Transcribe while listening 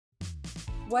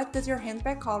What does your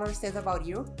handbag color say about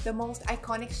you? The most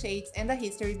iconic shades and the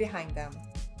history behind them.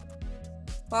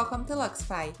 Welcome to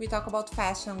Luxify. We talk about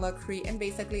fashion, luxury, and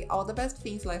basically all the best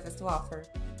things life has to offer.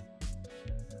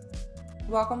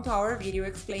 Welcome to our video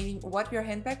explaining what your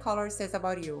handbag color says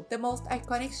about you, the most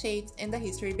iconic shades and the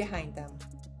history behind them.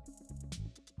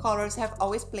 Colors have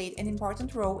always played an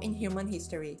important role in human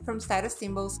history, from status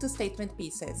symbols to statement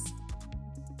pieces.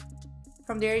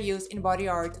 From their use in body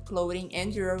art, clothing,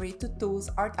 and jewelry to tools,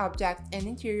 art objects, and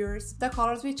interiors, the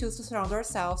colors we choose to surround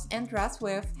ourselves and dress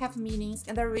with have meanings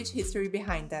and a rich history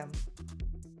behind them.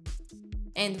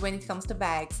 And when it comes to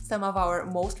bags, some of our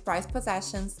most prized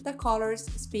possessions, the colors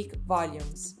speak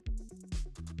volumes.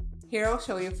 Here I'll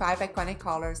show you 5 iconic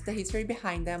colors, the history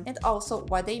behind them, and also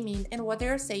what they mean and what they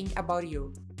are saying about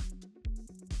you.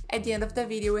 At the end of the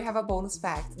video we have a bonus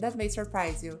fact that may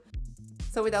surprise you.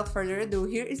 So without further ado,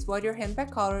 here is what your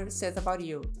handbag color says about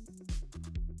you.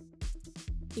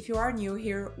 If you are new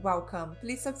here, welcome.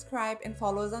 Please subscribe and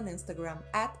follow us on Instagram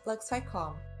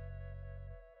 @luxify.com.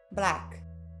 Black.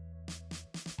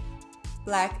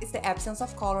 Black is the absence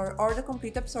of color or the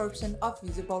complete absorption of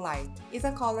visible light. It's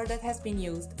a color that has been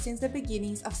used since the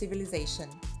beginnings of civilization.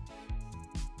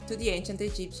 To the ancient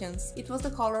Egyptians, it was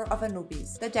the color of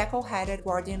Anubis, the jackal-headed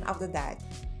guardian of the dead.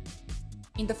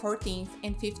 In the 14th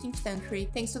and 15th century,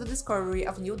 thanks to the discovery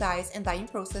of new dyes and dyeing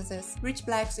processes, rich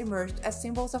blacks emerged as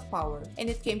symbols of power, and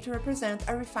it came to represent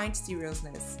a refined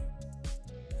seriousness.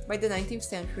 By the 19th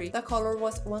century, the color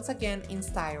was once again in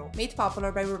style, made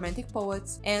popular by romantic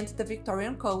poets and the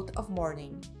Victorian coat of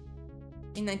mourning.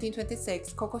 In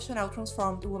 1926, Coco Chanel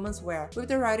transformed women's wear with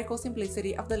the radical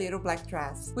simplicity of the little black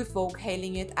dress, with Vogue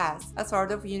hailing it as a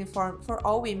sort of uniform for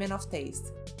all women of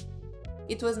taste.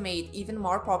 It was made even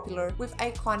more popular with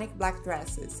iconic black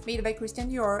dresses, made by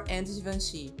Christian Dior and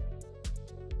Givenchy.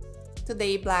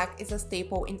 Today, black is a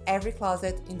staple in every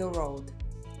closet in the world.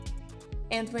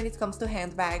 And when it comes to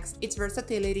handbags, its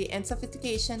versatility and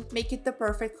sophistication make it the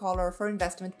perfect color for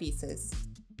investment pieces.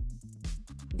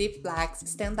 Deep blacks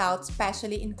stand out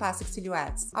especially in classic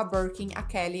silhouettes, a Birkin, a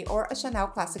Kelly, or a Chanel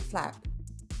classic flap.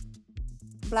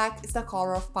 Black is the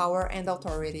color of power and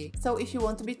authority, so if you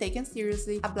want to be taken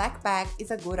seriously, a black bag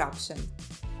is a good option.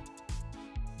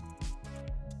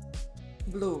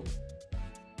 Blue.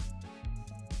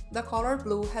 The color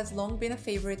blue has long been a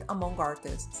favorite among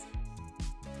artists.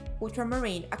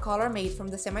 Ultramarine, a color made from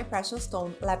the semi-precious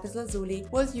stone lapis lazuli,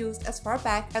 was used as far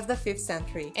back as the 5th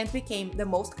century and became the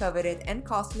most coveted and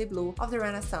costly blue of the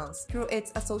Renaissance through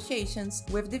its associations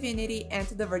with divinity and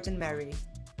the Virgin Mary.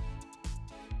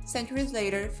 Centuries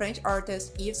later, French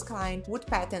artist Yves Klein would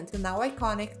patent the now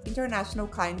iconic international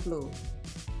Klein blue.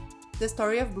 The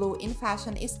story of blue in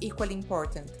fashion is equally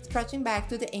important, stretching back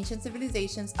to the ancient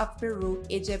civilizations of Peru,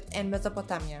 Egypt, and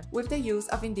Mesopotamia, with the use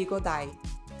of indigo dye.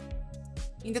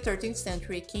 In the 13th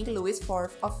century, King Louis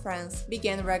IV of France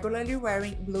began regularly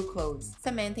wearing blue clothes,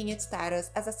 cementing its status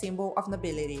as a symbol of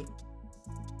nobility.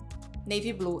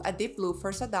 Navy blue, a deep blue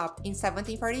first adopted in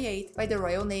 1748 by the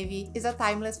Royal Navy, is a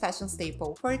timeless fashion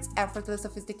staple for its effortless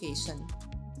sophistication.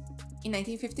 In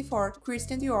 1954,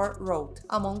 Christian Dior wrote,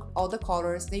 "Among all the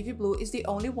colors, navy blue is the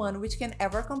only one which can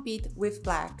ever compete with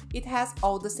black. It has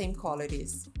all the same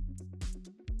qualities."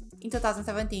 In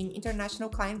 2017, International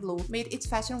Klein Blue made its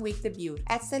Fashion Week debut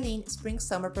at Celine Spring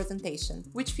Summer presentation,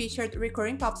 which featured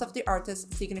recurring pops of the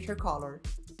artist's signature color.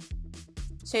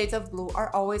 Shades of blue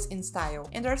are always in style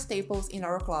and are staples in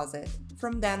our closet,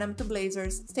 from denim to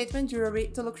blazers, statement jewelry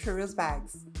to luxurious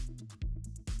bags.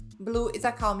 Blue is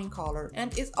a calming color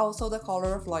and is also the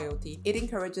color of loyalty. It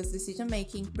encourages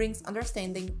decision-making, brings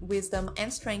understanding, wisdom,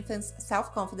 and strengthens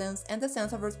self-confidence and a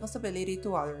sense of responsibility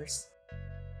to others.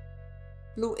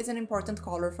 Blue is an important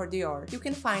color for Dior. You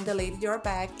can find the Lady Dior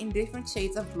bag in different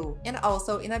shades of blue, and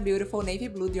also in a beautiful navy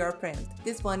blue Dior print.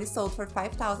 This one is sold for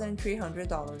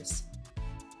 $5,300.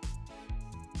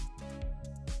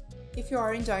 If you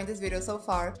are enjoying this video so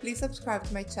far, please subscribe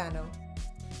to my channel,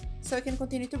 so I can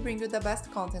continue to bring you the best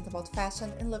content about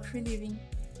fashion and luxury living.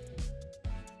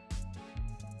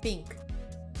 Pink.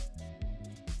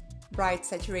 Bright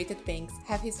saturated pinks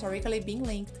have historically been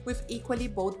linked with equally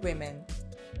bold women.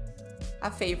 A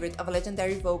favorite of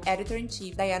legendary Vogue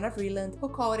editor-in-chief Diana Vreeland, who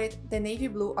called it the navy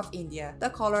blue of India, the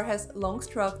color has long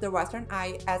struck the Western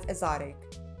eye as exotic.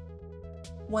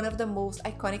 One of the most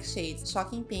iconic shades,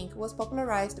 shocking pink, was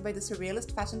popularized by the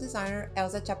surrealist fashion designer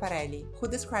Elsa Schiaparelli, who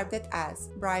described it as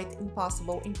bright,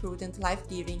 impossible, imprudent,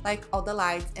 life-giving, like all the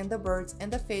lights and the birds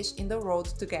and the fish in the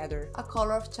world together, a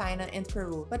color of China and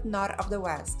Peru, but not of the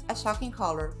West, a shocking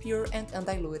color, pure and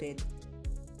undiluted.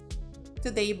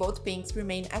 Today, both pinks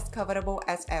remain as covetable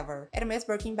as ever. Hermès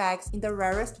Birkin bags in the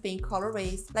rarest pink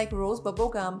colorways, like rose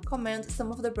bubblegum, command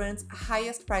some of the brand's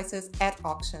highest prices at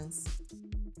auctions.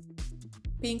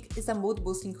 Pink is a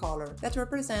mood-boosting color that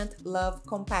represents love,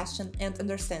 compassion, and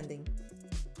understanding.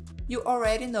 You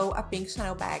already know a pink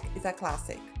Chanel bag is a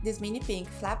classic. This mini pink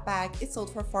flap bag is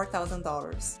sold for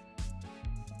 $4,000.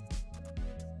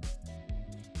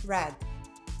 Red.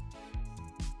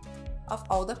 Of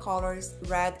all the colors,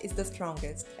 red is the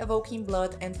strongest, evoking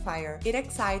blood and fire. It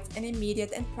excites an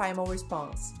immediate and primal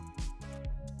response.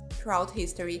 Throughout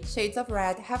history, shades of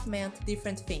red have meant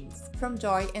different things, from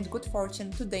joy and good fortune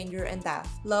to danger and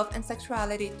death, love and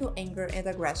sexuality to anger and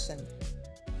aggression.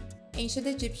 Ancient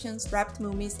Egyptians wrapped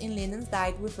mummies in linens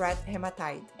dyed with red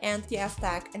hematite, and the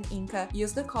Aztec and Inca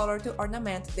used the color to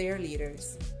ornament their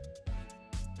leaders.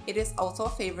 It is also a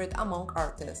favorite among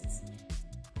artists.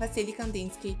 Vasily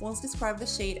Kandinsky once described the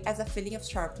shade as a feeling of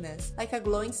sharpness, like a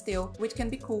glowing steel which can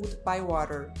be cooled by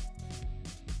water.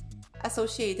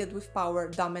 Associated with power,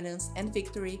 dominance, and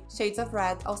victory, shades of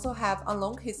red also have a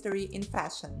long history in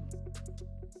fashion.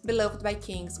 Beloved by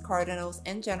kings, cardinals,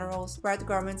 and generals, red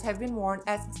garments have been worn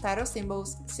as status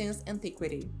symbols since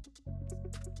antiquity.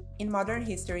 In modern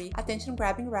history,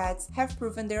 attention-grabbing reds have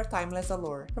proven their timeless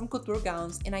allure. From couture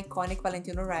gowns in iconic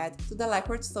Valentino red to the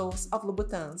lacquered soles of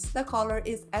Louboutins, the color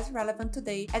is as relevant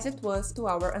today as it was to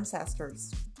our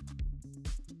ancestors.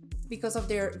 Because of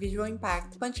their visual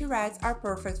impact, punchy reds are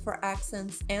perfect for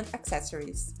accents and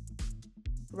accessories.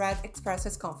 Red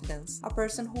expresses confidence. A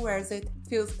person who wears it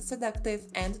feels seductive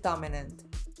and dominant.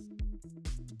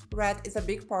 Red is a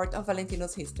big part of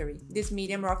Valentino's history. This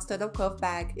medium rock stud cuff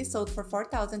bag is sold for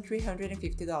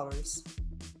 $4,350.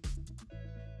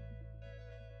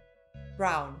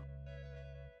 Brown.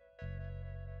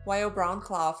 While brown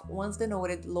cloth once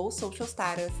denoted low social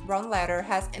status, brown leather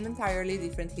has an entirely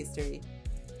different history.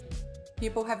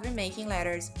 People have been making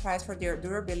leathers prized for their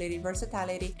durability,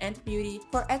 versatility, and beauty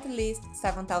for at least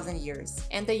 7,000 years,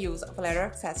 and the use of leather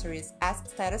accessories as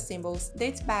status symbols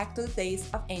dates back to the days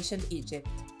of ancient Egypt.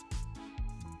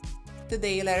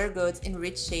 Today, leather goods in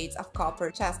rich shades of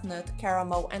copper, chestnut,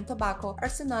 caramel, and tobacco are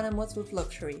synonymous with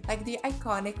luxury, like the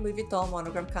iconic Louis Vuitton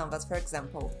monogram canvas, for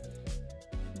example.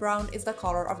 Brown is the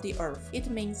color of the earth. It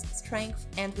means strength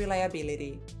and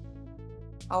reliability.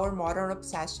 Our modern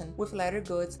obsession with leather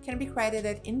goods can be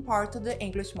credited in part to the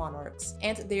English monarchs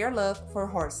and their love for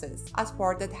horses, a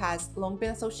sport that has long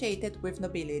been associated with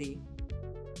nobility.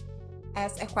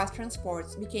 As equestrian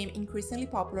sports became increasingly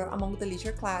popular among the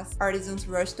leisure class, artisans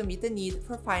rushed to meet the need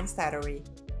for fine saddlery.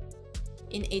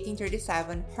 In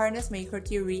 1837, harness maker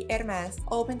Thierry Hermès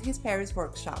opened his Paris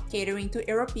workshop, catering to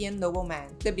European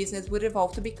noblemen. The business would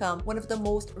evolve to become one of the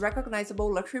most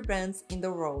recognizable luxury brands in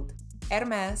the world.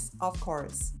 Hermès, of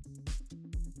course.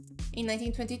 In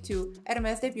 1922,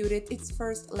 Hermès debuted its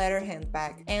first leather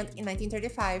handbag, and in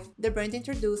 1935, the brand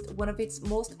introduced one of its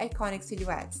most iconic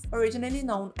silhouettes, originally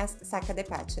known as Saca de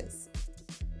Patches.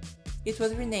 It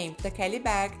was renamed the Kelly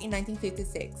bag in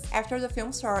 1956, after the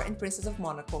film star and Princess of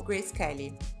Monaco, Grace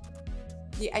Kelly.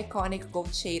 The iconic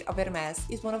gold shade of Hermès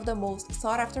is one of the most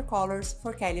sought-after colors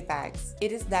for Kelly bags.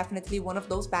 It is definitely one of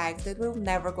those bags that will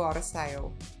never go out of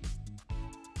style.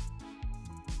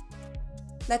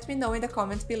 Let me know in the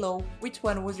comments below which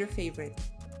one was your favorite.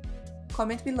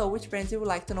 Comment below which brands you would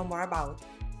like to know more about.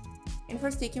 And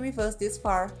for sticking with us this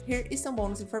far, here is some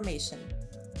bonus information.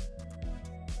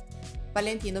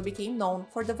 Valentino became known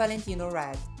for the Valentino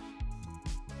Red.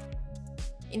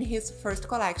 In his first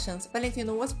collections,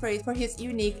 Valentino was praised for his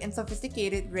unique and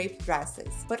sophisticated draped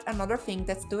dresses, but another thing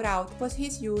that stood out was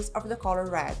his use of the color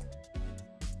red.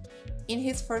 In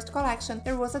his first collection,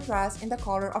 there was a dress in the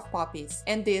color of poppies,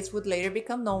 and this would later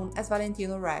become known as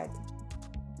Valentino Red.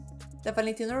 The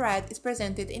Valentino Red is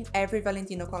presented in every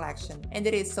Valentino collection, and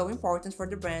it is so important for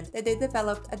the brand that they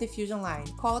developed a diffusion line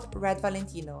called Red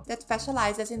Valentino that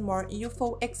specializes in more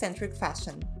youthful, eccentric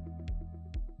fashion.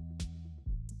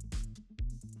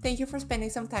 Thank you for spending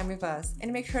some time with us,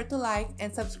 and make sure to like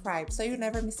and subscribe so you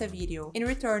never miss a video. In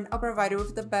return, I'll provide you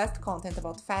with the best content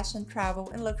about fashion, travel,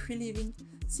 and luxury living.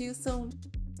 See you soon!